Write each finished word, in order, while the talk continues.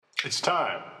It's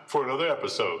time for another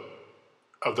episode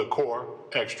of the Core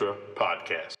Extra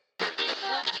Podcast. He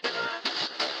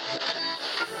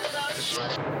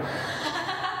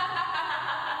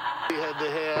had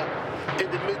the hair in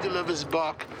the middle of his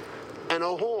back and a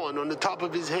horn on the top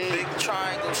of his head. Big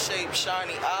triangle-shaped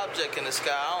shiny object in the sky.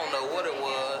 I don't know what it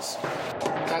was.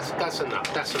 That's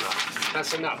enough.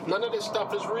 That's enough. None of this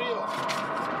stuff is real.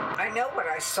 I know what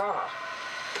I saw.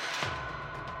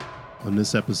 On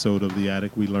this episode of The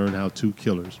Attic, we learn how two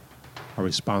killers are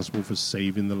responsible for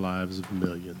saving the lives of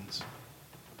millions.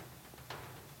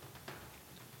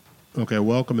 Okay,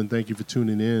 welcome and thank you for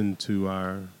tuning in to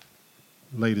our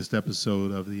latest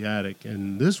episode of The Attic.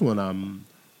 And this one, I'm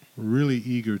really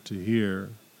eager to hear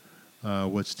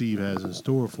what Steve has in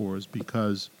store for us,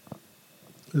 because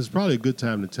it's probably a good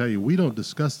time to tell you we don't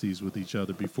discuss these with each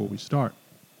other before we start.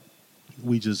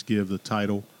 We just give the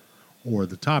title or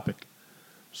the topic.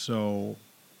 So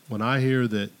when I hear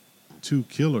that two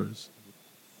killers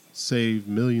saved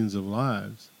millions of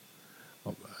lives,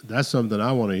 that's something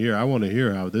I want to hear. I want to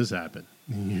hear how this happened,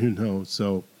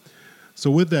 So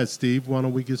with that, Steve, why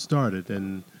don't we get started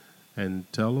and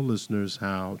tell the listeners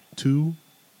how two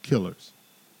killers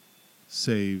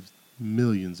saved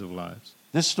millions of lives.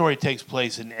 This story takes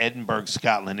place in Edinburgh,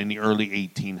 Scotland in the early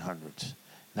 1800s.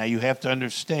 Now you have to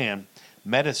understand,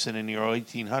 medicine in the early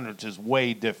 1800s is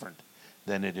way different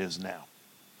than it is now.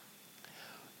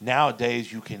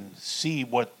 Nowadays, you can see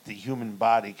what the human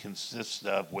body consists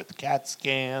of with CAT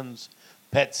scans,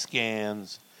 PET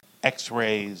scans,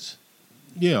 X-rays.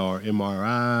 Yeah, or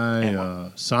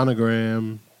MRI,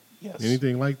 sonogram, Yes.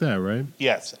 anything like that, right?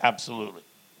 Yes, absolutely.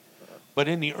 But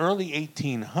in the early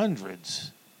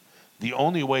 1800s, the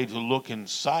only way to look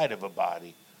inside of a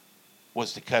body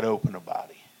was to cut open a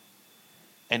body.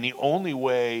 And the only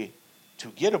way to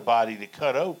get a body to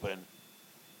cut open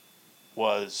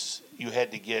was you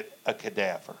had to get a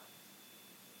cadaver.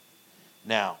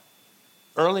 Now,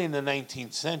 early in the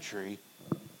 19th century,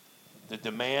 the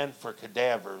demand for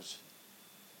cadavers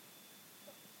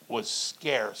was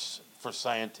scarce for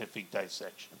scientific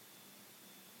dissection.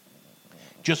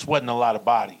 Just wasn't a lot of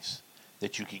bodies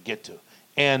that you could get to.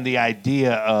 And the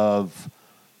idea of,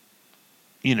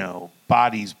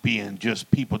 bodies being just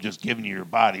people just giving you your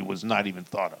body was not even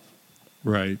thought of.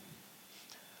 Right.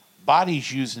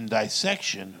 Bodies used in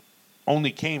dissection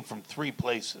only came from three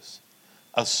places: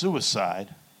 a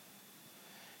suicide,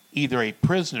 either a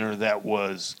prisoner that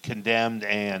was condemned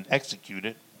and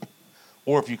executed,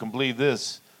 or, if you can believe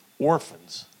this,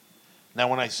 orphans. Now,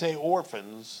 when I say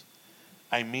orphans,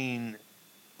 I mean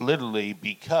literally,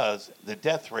 because the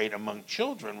death rate among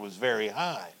children was very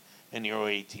high in the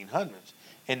early 1800s.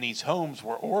 And these homes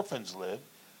where orphans lived,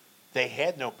 they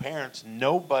had no parents,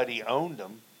 nobody owned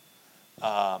them.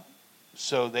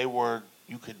 So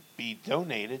you could be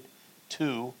donated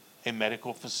to a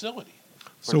medical facility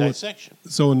for dissection.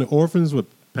 So when the orphans would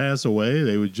pass away,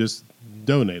 they would just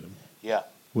donate them? Yeah.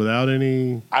 Without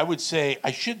any... I would say,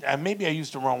 maybe I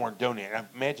used the wrong word, donate. I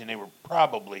imagine they were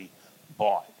probably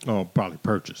bought. Oh, probably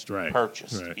purchased, right.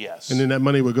 Purchased, right. Yes. And then that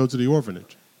money would go to the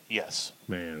orphanage? Yes.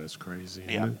 Man, that's crazy.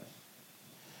 Yeah.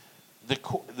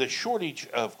 The shortage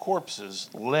of corpses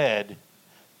led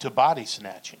to body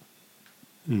snatching.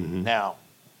 Mm-hmm. Now,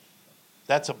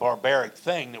 that's a barbaric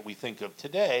thing that we think of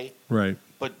today. Right.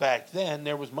 But back then,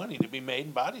 there was money to be made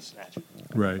in body snatching.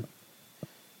 Right.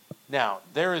 Now,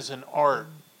 there is an art,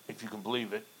 if you can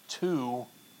believe it, to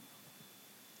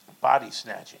body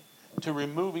snatching, to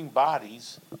removing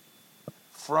bodies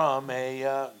from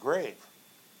a grave.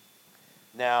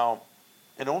 Now,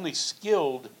 and only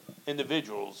skilled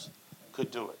individuals could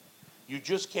do it. You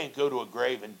just can't go to a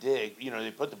grave and dig.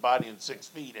 They put the body in 6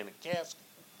 feet in a casket.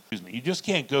 You just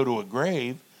can't go to a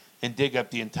grave and dig up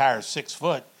the entire 6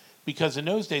 foot, because in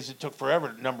those days it took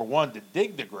forever, number one, to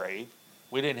dig the grave.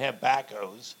 We didn't have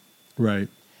backhoes. Right.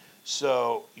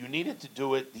 So you needed to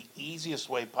do it the easiest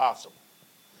way possible.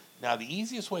 Now, the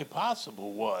easiest way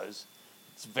possible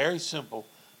it's very simple.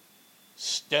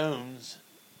 Stones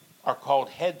are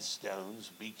called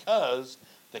headstones because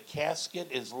the casket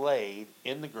is laid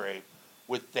in the grave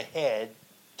with the head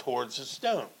towards the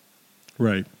stone.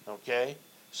 Right. Okay?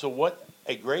 So what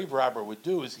a grave robber would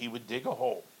do is he would dig a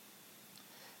hole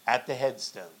at the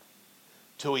headstone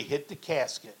till he hit the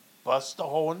casket, bust the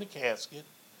hole in the casket,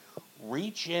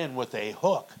 reach in with a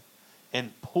hook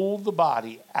and pull the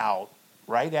body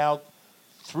right out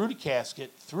through the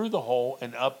casket, through the hole,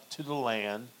 and up to the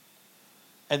land,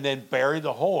 and then bury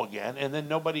the hole again, and then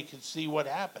nobody could see what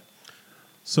happened.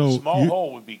 So Small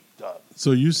hole would be dug.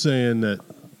 So you're saying that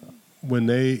when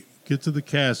they get to the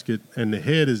casket and the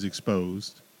head is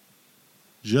exposed,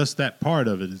 just that part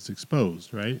of it is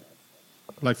exposed, right?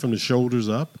 Like from the shoulders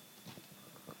up.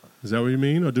 Is that what you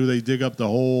mean? Or do they dig up the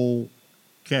whole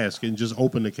casket and just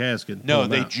open the casket? And No, pull 'em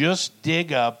they out? just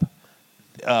dig up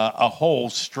a hole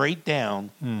straight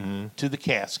down to the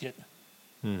casket.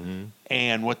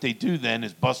 And what they do then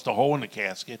is bust a hole in the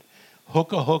casket,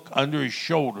 hook a hook under his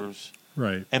shoulders,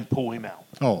 Right. and pull him out.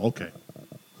 Oh, okay.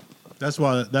 That's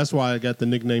why I got the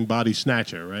nickname Body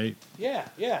Snatcher, right? Yeah,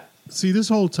 yeah. See, this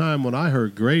whole time when I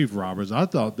heard grave robbers, I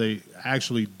thought they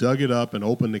actually dug it up and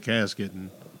opened the casket, and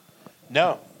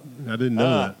No. I didn't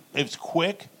know that. It was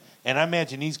quick, and I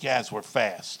imagine these guys were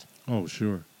fast. Oh,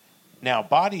 sure. Now,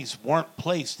 bodies weren't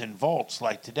placed in vaults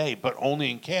like today, but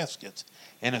only in caskets.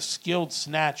 And a skilled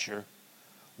snatcher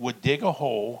would dig a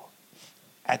hole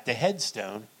at the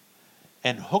headstone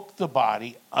and hook the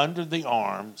body under the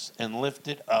arms and lift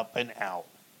it up and out,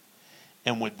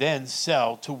 and would then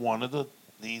sell to one of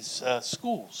these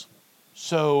schools.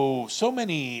 So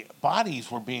many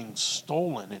bodies were being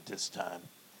stolen at this time,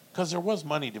 because there was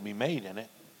money to be made in it,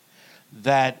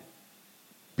 that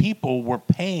people were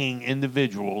paying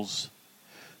individuals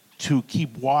to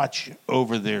keep watch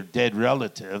over their dead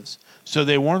relatives so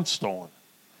they weren't stolen.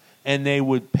 And they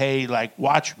would pay like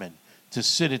watchmen to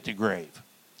sit at the grave,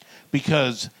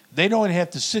 because they don't have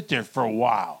to sit there for a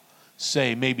while,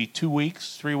 say maybe 2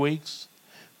 weeks, 3 weeks,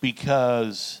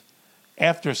 because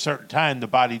after a certain time the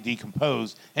body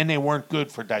decomposed and they weren't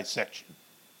good for dissection.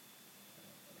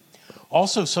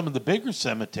 Also, some of the bigger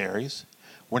cemeteries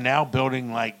were now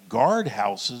building like guard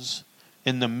houses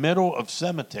in the middle of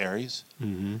cemeteries,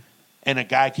 and a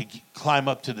guy could climb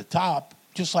up to the top,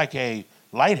 just like a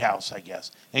lighthouse, I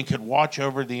guess, and could watch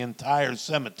over the entire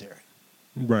cemetery.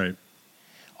 Right.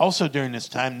 Also, during this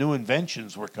time, new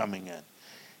inventions were coming in.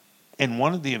 And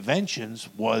one of the inventions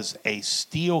was a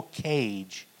steel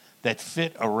cage that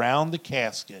fit around the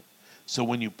casket, so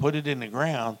when you put it in the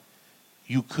ground,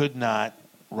 you could not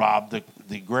rob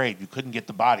the grave. You couldn't get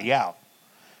the body out,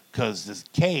 because the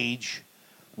cage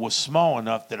was small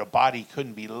enough that a body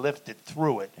couldn't be lifted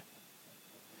through it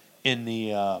in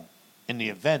the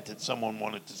event that someone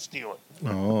wanted to steal it.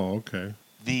 Oh, okay.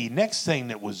 The next thing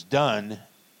that was done,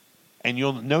 and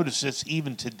you'll notice this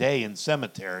even today in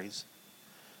cemeteries,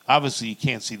 obviously you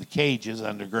can't see the cages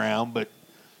underground, but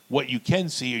what you can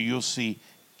see, or you'll see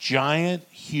giant,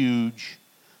 huge,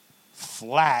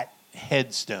 flat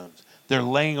headstones. They're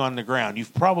laying on the ground.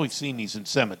 You've probably seen these in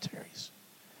cemeteries.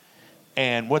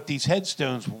 And what these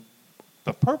headstones,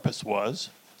 the purpose was,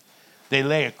 they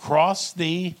lay across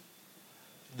the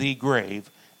grave,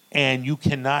 and you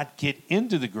cannot get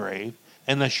into the grave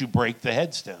unless you break the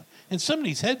headstone. And some of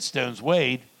these headstones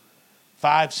weighed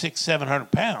 500, 600,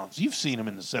 700 pounds. You've seen them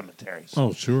in the cemeteries.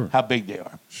 Oh, sure. How big they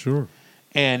are. Sure.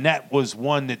 And that was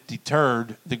one that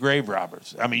deterred the grave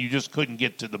robbers. I mean, you just couldn't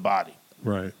get to the body.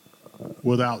 Right.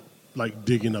 Without, like,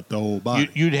 digging up the whole body.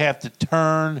 You'd have to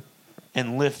turn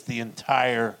and lift the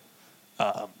entire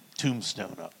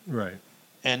tombstone up. Right.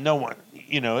 And no one,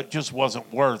 it just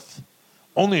wasn't worth.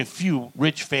 Only a few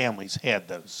rich families had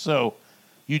those, so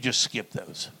you just skip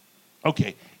those.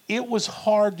 Okay, it was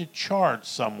hard to charge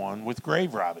someone with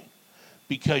grave robbing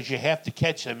because you have to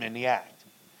catch them in the act.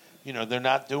 They're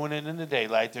not doing it in the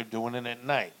daylight, they're doing it at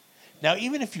night. Now,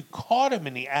 even if you caught them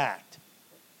in the act,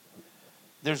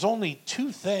 there's only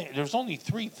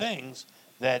three things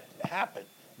that happen.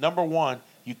 Number one,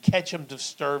 you catch them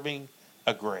disturbing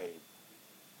a grave.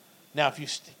 Now, if you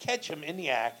catch them in the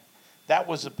act, that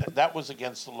was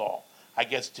against the law. I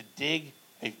guess to dig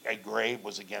a grave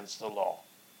was against the law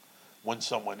when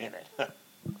someone in it.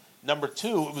 Number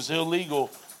two, it was illegal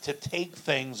to take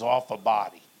things off a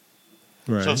body.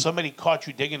 Right. So if somebody caught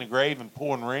you digging a grave and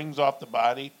pulling rings off the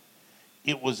body,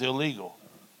 it was illegal.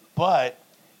 But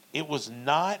it was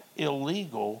not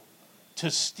illegal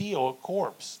to steal a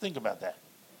corpse. Think about that.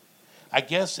 I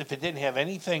guess if it didn't have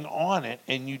anything on it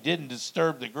and you didn't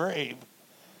disturb the grave,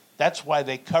 that's why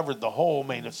they covered the hole,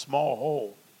 made a small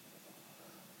hole.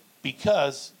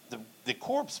 Because the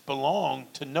corpse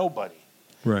belonged to nobody.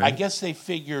 Right. I guess they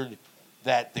figured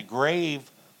that the grave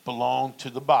belonged to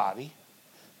the body,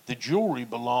 the jewelry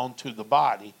belonged to the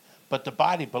body, but the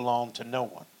body belonged to no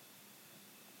one.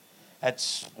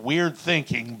 That's weird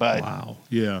thinking, but Wow.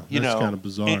 Yeah, that's kind of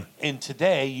bizarre. And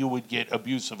today you would get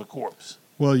abuse of a corpse.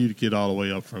 Well, you'd get all the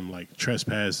way up from, like,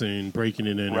 trespassing, breaking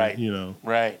it in, Right. and,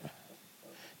 Right.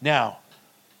 Now,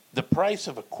 the price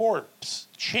of a corpse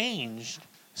changed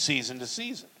season to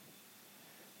season.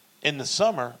 In the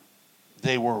summer,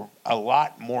 they were a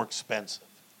lot more expensive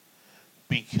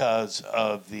because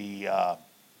of the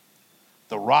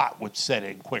rot would set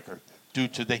in quicker due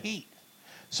to the heat.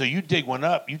 So you dig one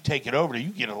up, you take it over there, you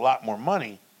get a lot more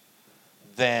money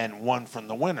than one from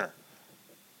the winter.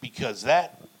 Because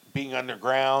that being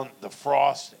underground, the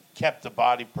frost kept the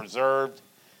body preserved.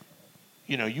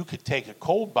 You know, you could take a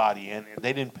cold body in and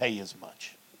they didn't pay you as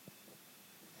much.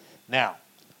 Now,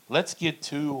 let's get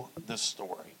to the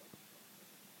story.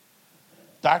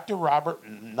 Dr. Robert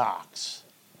Knox,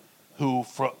 who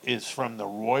is from the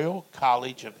Royal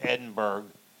College of Edinburgh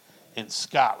in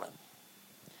Scotland,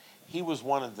 he was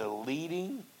one of the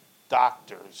leading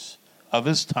doctors of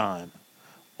his time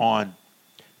on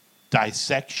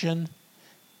dissection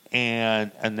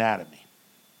and anatomy.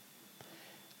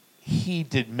 He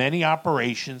did many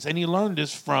operations, and he learned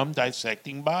this from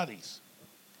dissecting bodies.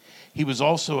 He was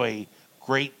also a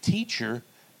great teacher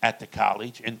at the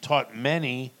college and taught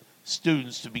many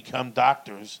students to become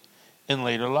doctors in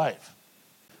later life.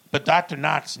 But Dr.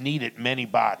 Knox needed many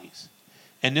bodies,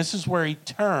 and this is where he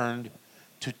turned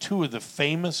to two of the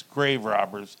famous grave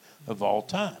robbers of all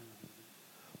time,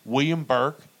 William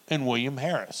Burke and William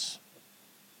Harris.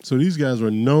 So these guys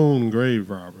were known grave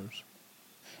robbers.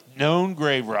 Known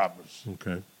grave robbers.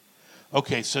 Okay.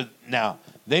 Okay, so now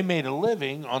they made a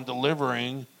living on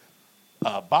delivering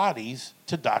bodies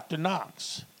to Dr.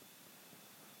 Knox.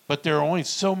 But there are only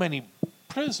so many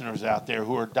prisoners out there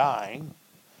who are dying,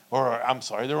 there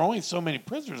are only so many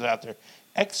prisoners out there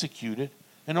executed,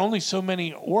 and only so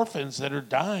many orphans that are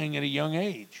dying at a young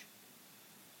age.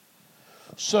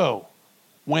 So,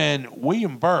 when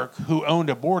William Burke, who owned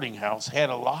a boarding house, had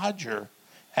a lodger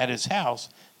at his house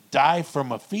die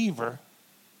from a fever,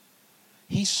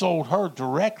 he sold her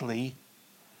directly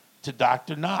to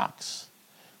Dr. Knox.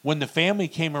 When the family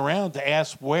came around to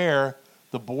ask where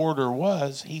the boarder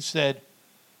was, he said,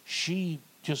 she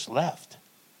just left.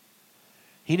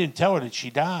 He didn't tell her that she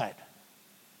died.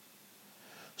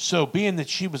 So being that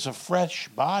she was a fresh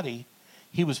body,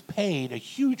 he was paid a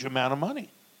huge amount of money.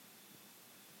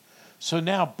 So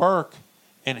now Burke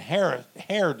and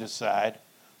Hare decide,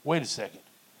 wait a second,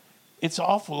 it's an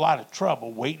awful lot of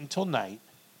trouble waiting till night,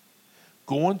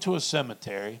 going to a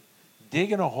cemetery,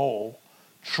 digging a hole,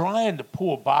 trying to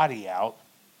pull a body out,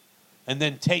 and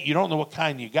then you don't know what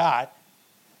kind you got,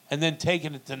 and then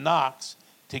taking it to Knox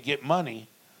to get money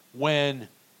when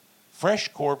fresh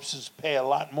corpses pay a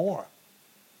lot more.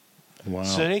 Wow.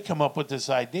 So they come up with this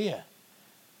idea.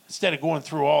 Instead of going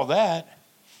through all that,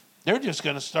 they're just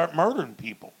going to start murdering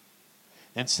people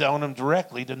and selling them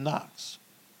directly to Knox.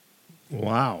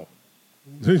 Wow.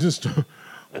 They just,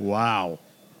 wow.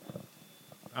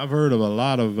 I've heard of a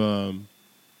lot of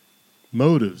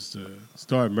motives to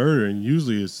start murdering.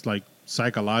 Usually it's like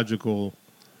psychological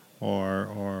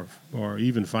or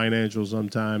even financial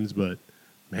sometimes, but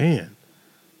man,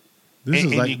 this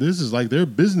is like their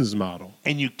business model.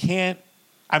 And you can't,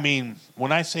 I mean,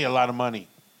 when I say a lot of money,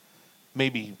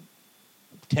 maybe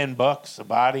 $10 a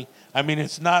body. I mean,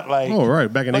 it's not like... Oh,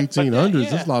 right. Back in 1800s,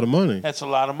 that's a lot of money. That's a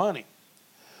lot of money.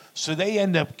 So they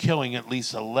end up killing at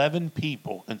least 11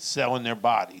 people and selling their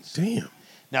bodies. Damn.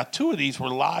 Now, 2 of these were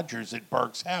lodgers at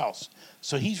Burke's house.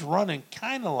 So he's running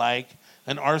kind of like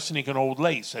an Arsenic and Old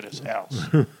Lace at his house.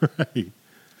 Right.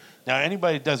 Now,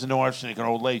 anybody that doesn't know Arsenic and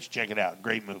Old Lace, check it out.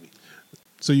 Great movie.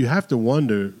 So you have to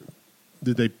wonder,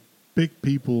 did they pick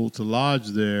people to lodge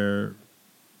there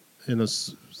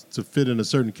to fit in a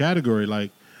certain category?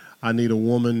 Like, I need a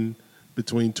woman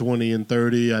between 20 and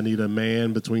 30. I need a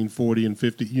man between 40 and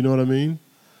 50. You know what I mean?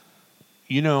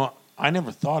 You know, I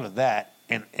never thought of that.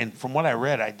 And from what I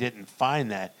read, I didn't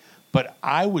find that. But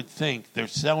I would think they're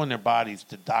selling their bodies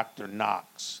to Dr.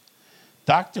 Knox.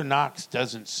 Dr. Knox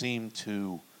doesn't seem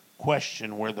to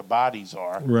question where the bodies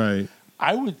are. Right.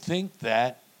 I would think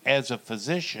that as a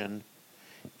physician,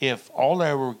 if all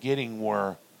they were getting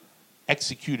were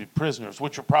executed prisoners,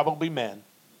 which are probably men,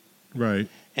 right,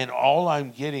 and all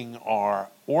I'm getting are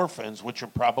orphans, which are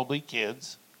probably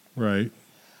kids, right,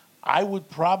 I would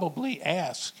probably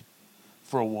ask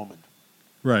for a woman.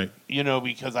 Right. You know,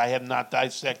 because I have not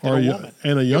dissected or a woman.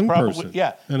 And a young person.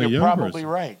 Yeah, and you're probably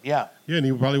right, yeah. Yeah, and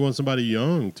you probably want somebody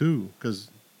young, too, because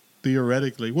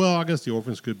theoretically, well, I guess the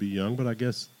orphans could be young, but I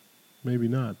guess maybe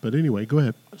not. But anyway, go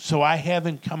ahead. So I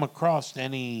haven't come across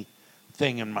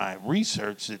anything in my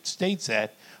research that states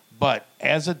that, but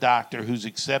as a doctor who's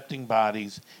accepting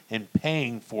bodies and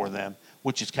paying for them,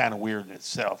 which is kind of weird in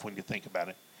itself when you think about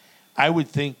it, I would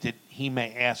think that he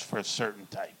may ask for a certain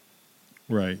type.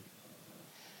 Right.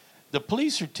 The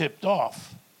police are tipped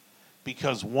off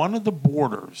because one of the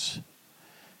boarders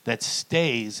that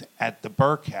stays at the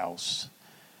Burke house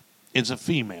is a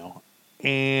female,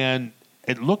 and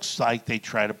it looks like they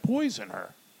try to poison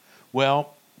her.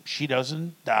 Well, she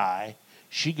doesn't die.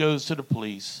 She goes to the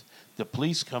police. The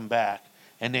police come back,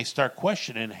 And they start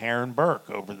questioning Hare and Burke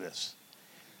over this.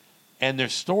 And their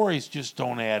stories just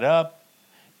don't add up.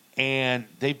 And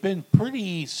they've been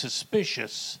pretty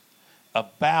suspicious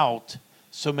about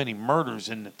so many murders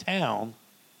in the town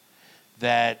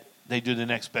that they do the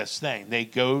next best thing. They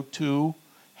go to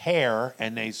Hare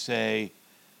and they say,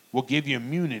 we'll give you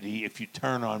immunity if you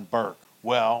turn on Burke.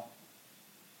 Well,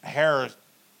 Hare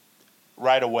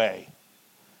right away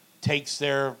takes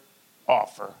their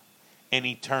offer and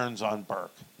he turns on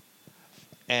Burke.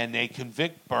 And they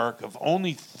convict Burke of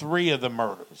only 3 of the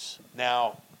murders.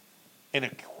 Now, in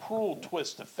a cruel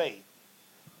twist of fate,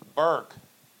 Burke,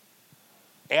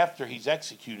 after he's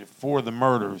executed for the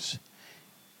murders,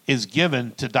 is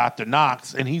given to Dr.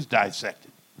 Knox and he's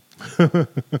dissected.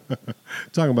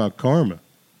 Talking about karma.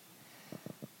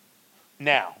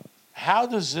 Now, how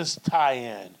does this tie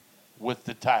in with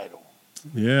the title?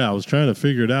 Yeah, I was trying to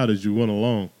figure it out as you went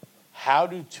along. How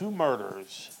do 2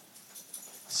 murders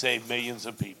save millions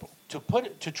of people?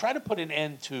 To try to put an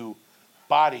end to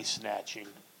body snatching,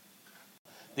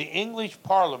 the English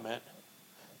Parliament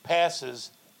passes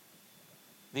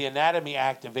the Anatomy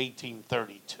Act of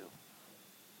 1832.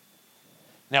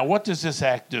 Now, what does this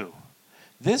act do?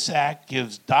 This act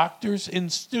gives doctors and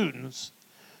students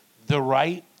the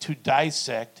right to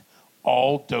dissect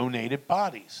all donated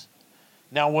bodies.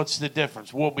 Now, what's the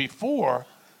difference? Well, before,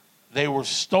 they were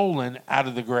stolen out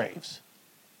of the graves.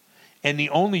 And the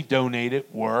only donated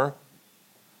were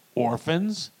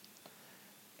orphans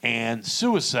and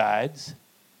suicides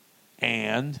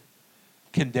and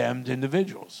condemned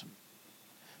individuals.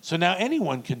 So now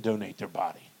anyone can donate their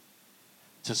body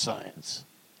to science.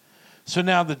 So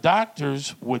now the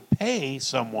doctors would pay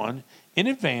someone in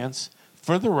advance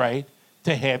for the right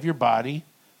to have your body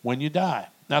when you die.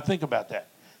 Now think about that.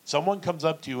 Someone comes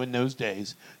up to you in those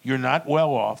days, you're not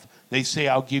well off, they say,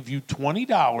 I'll give you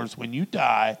 $20 when you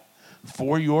die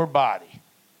for your body.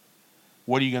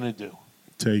 What are you going to do?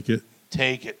 Take it.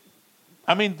 Take it.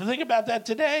 I mean, think about that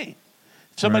today.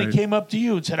 If somebody Right. came up to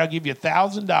you and said, I'll give you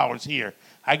 $1,000 here,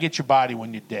 I get your body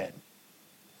when you're dead.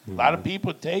 A lot of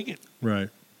people take it. Right.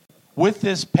 With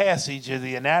this passage of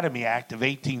the Anatomy Act of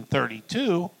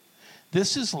 1832,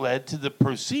 this has led to the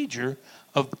procedure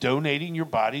of donating your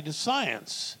body to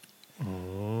science.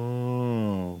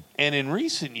 Oh. And in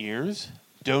recent years,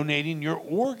 donating your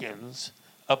organs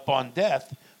upon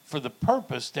death for the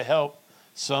purpose to help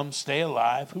some stay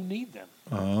alive who need them.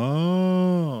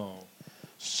 Oh.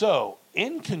 So,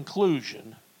 in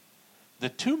conclusion, the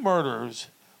 2 murderers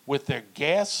with their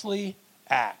ghastly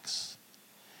acts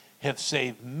have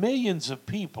saved millions of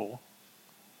people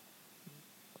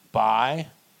by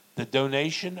the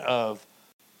donation of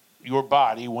your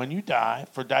body when you die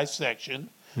for dissection,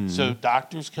 so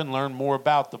doctors can learn more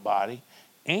about the body,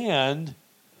 and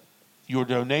your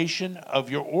donation of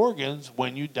your organs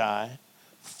when you die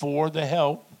for the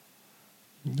help,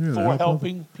 Yeah, for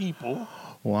helping people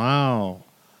Wow.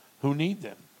 who need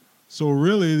them. So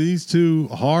really, these 2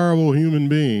 horrible human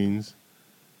beings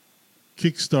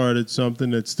kickstarted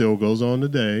something that still goes on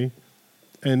today,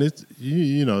 and it's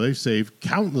you know they've saved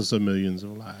countless of millions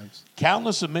of lives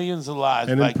Countless of millions of lives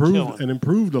and by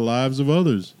improved the lives of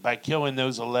others. killing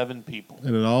those 11 people.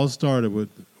 And it all started with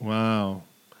wow.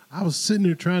 I was sitting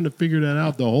there trying to figure that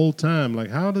out the whole time.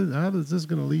 Like how is this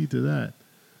going to lead to that?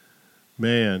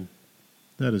 Man,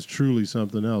 that is truly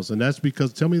something else. And that's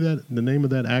because tell me the name of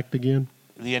that act again.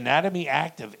 The Anatomy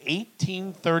Act of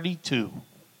 1832.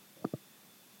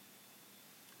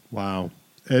 Wow.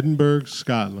 Edinburgh,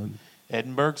 Scotland.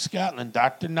 Edinburgh, Scotland.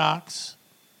 Dr. Knox,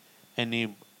 and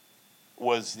he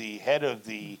was the head of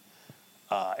the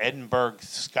Edinburgh,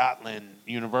 Scotland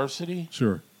University,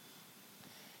 Sure.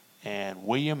 and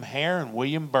William Hare and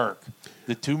William Burke,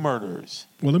 the 2 murderers.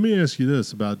 Well, let me ask you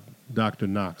this about Dr.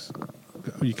 Knox.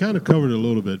 You kind of covered it a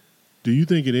little bit. Do you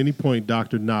think at any point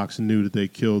Dr. Knox knew that they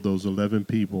killed those 11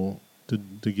 people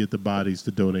to get the bodies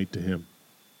to donate to him?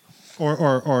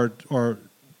 Or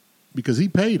because he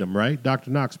paid them, right?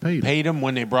 Dr. Knox paid him. Paid them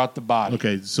when they brought the body.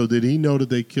 Okay, so did he know that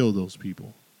they killed those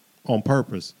people on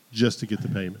purpose just to get the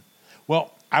payment?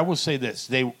 Well, I will say this.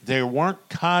 There weren't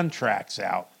contracts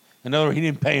out. In other words, he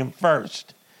didn't pay them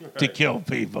first to kill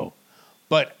people.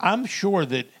 But I'm sure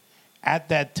that at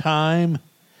that time,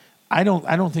 I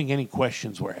don't think any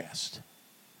questions were asked.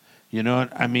 You know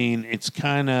what I mean? It's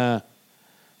kind of,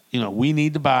 we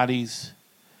need the bodies.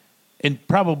 And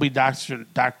probably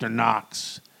Dr.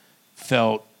 Knox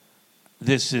felt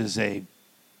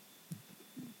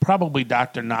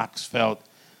Dr. Knox felt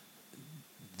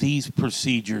these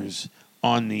procedures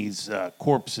on these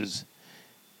corpses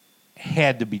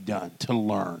had to be done to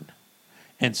learn.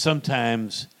 And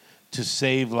sometimes to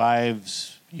save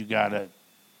lives, you got to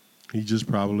He just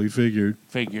probably figured.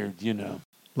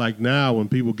 Like now, when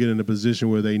people get in a position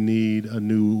where they need a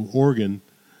new organ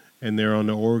and they're on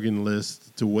the organ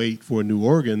list to wait for a new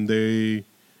organ, they,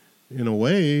 in a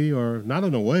way, or not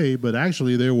in a way, but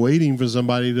actually they're waiting for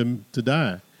somebody to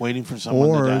die. Waiting for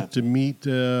someone to die. Or to meet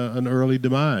an early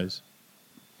demise.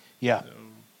 Yeah.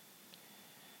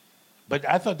 But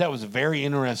I thought that was a very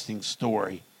interesting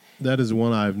story. That is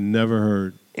one I've never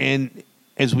heard. And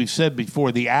as we've said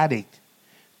before, the addict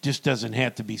just doesn't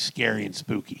have to be scary and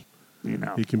spooky.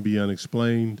 It can be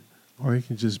unexplained, or it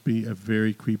can just be a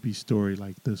very creepy story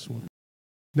like this one.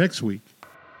 Next week,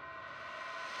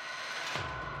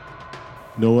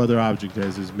 no other object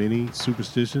has as many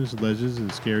superstitions, legends,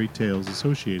 and scary tales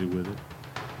associated with it.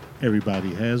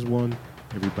 Everybody has one,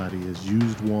 everybody has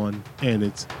used one, and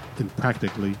it's in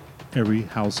practically every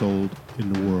household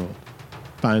in the world.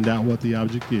 Find out what the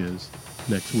object is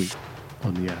next week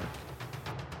on The Attic.